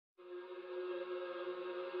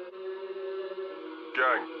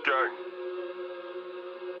Gang.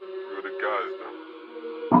 You're the guys then.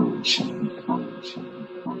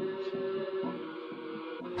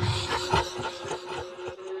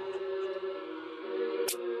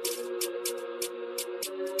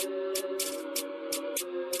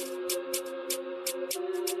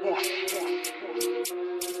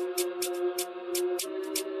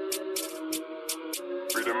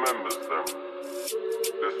 Read the members them.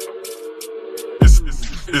 Listen.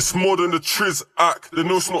 It's more than the Triz act. They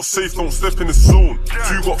know it's not safe, don't step in the zone.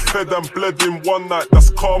 Two got fed and bled in one night, that's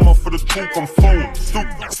karma for the talk on phone.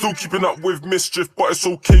 Still keeping up with mischief, but it's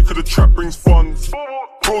okay cause the trap brings funds.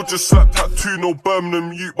 Bro just slapped tattoo, no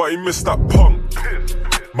Birmingham youth, but he missed that punk.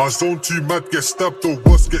 My zone too mad, get stabbed or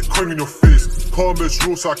worse, get coin in your face. Palmer's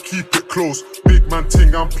rules, so I keep it close. Big man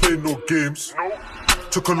ting, I'm playing no games.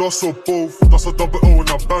 Took a loss or both, that's a double O and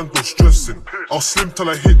a band was stressing. I was slim till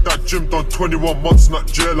I hit that gym, done 21 months in that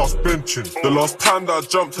jail, I was benching. The last time that I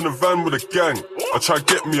jumped in a van with a gang, I tried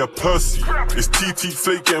get me a Percy. It's TT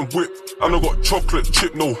Flake getting whipped, and I got chocolate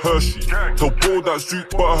chip, no Hershey. Tell bro that Zoot,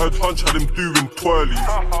 but I heard Hunch had him doing twirlies.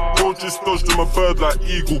 Bro just dodged him a bird like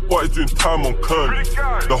eagle, but he's doing time on curly.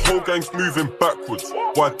 The whole gang's moving backwards,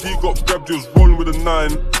 while D got grabbed, he was rolling with a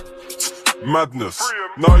 9. Madness,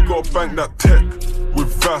 now he gotta bank that tech.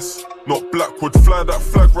 With Vass, not Blackwood, fly that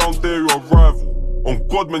flag round there, you're a rival. On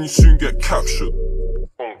God man, you soon get captured.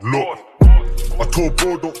 Look, I told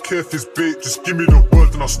bro don't care if it's bait, just give me the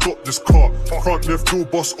word and I'll stop this car. Front left door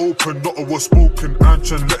bus open, not a word spoken,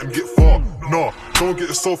 Anchan let him get far. Nah, don't get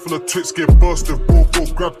yourself in a twix, get bursted, bro, go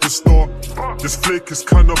grab the star. This flake is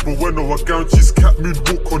kinda bueno, I guarantees cat moon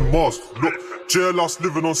walk on Mars. Look, Jaylxrd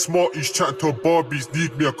living on Smarties, chatting to Barbies,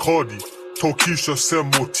 need me a cardi. Told Keisha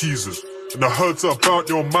send more teasers. And I heard about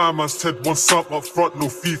your man said one something up front, no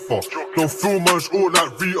FIFA. Don't feel much all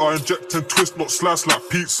like Rita, injecting twist, not slice like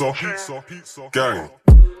pizza. Gang.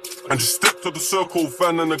 And just step to the circle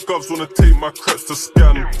van and the govs wanna take my creps to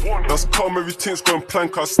scan. That's calm, everything's going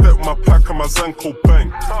plank. I step my pack and my Zanko bang.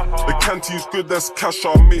 The canteen's good, that's cash.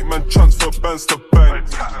 I make man transfer bands to bang.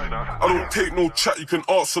 I don't take no chat, you can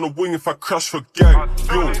ask on the wing if I crash for gang.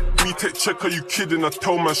 Yo, me take check, are you kidding? I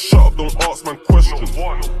tell man shut up, don't ask man questions.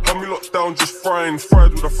 Had me locked down just fried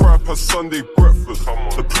with a fry per Sunday breakfast.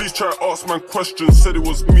 The police try to ask man questions, said it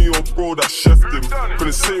was me or bro that chefed him.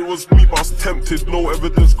 Couldn't say it was me, but I was tempted, no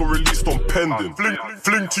evidence got released on pending.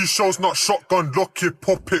 Fling T-shells, not shotgun, lock it,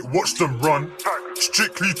 pop it, watch them run.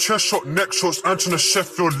 Strictly chest shot, neck shots, and trying to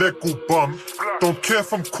chef your leg all bum. Don't care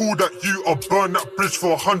if I'm cool that you, I'll burn that bridge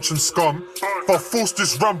for a hunch and scum. If I force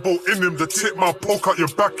this Rambo in him, the tip man poke out your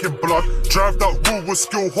back in blood. Drive that rule with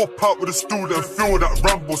skill, hop out with a stool and feel that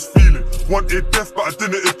Rambo's feeling. Wanted death but I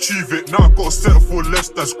didn't achieve it, now I gotta settle for less,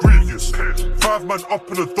 that's grievous. 5 man up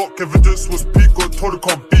in the dock, evidence was peak, got told I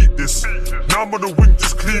can't beat this. Now I'm on the wing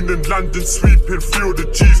just cleaning, landing, sweeping, feel the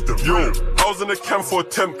G's them. Yo, I was in the camp for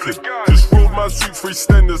attempted. Just rolled my Zoot 3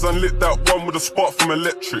 stenders and lit that one with a spark from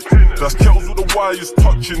electric. That's kettles with the wires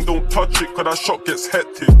touching, don't touch it cause that shot gets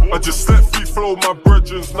hectic. I just let free flow my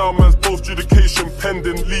brethrens, now man's both adjudication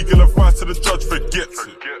pending. Legal advice to the judge, forgets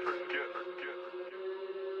it.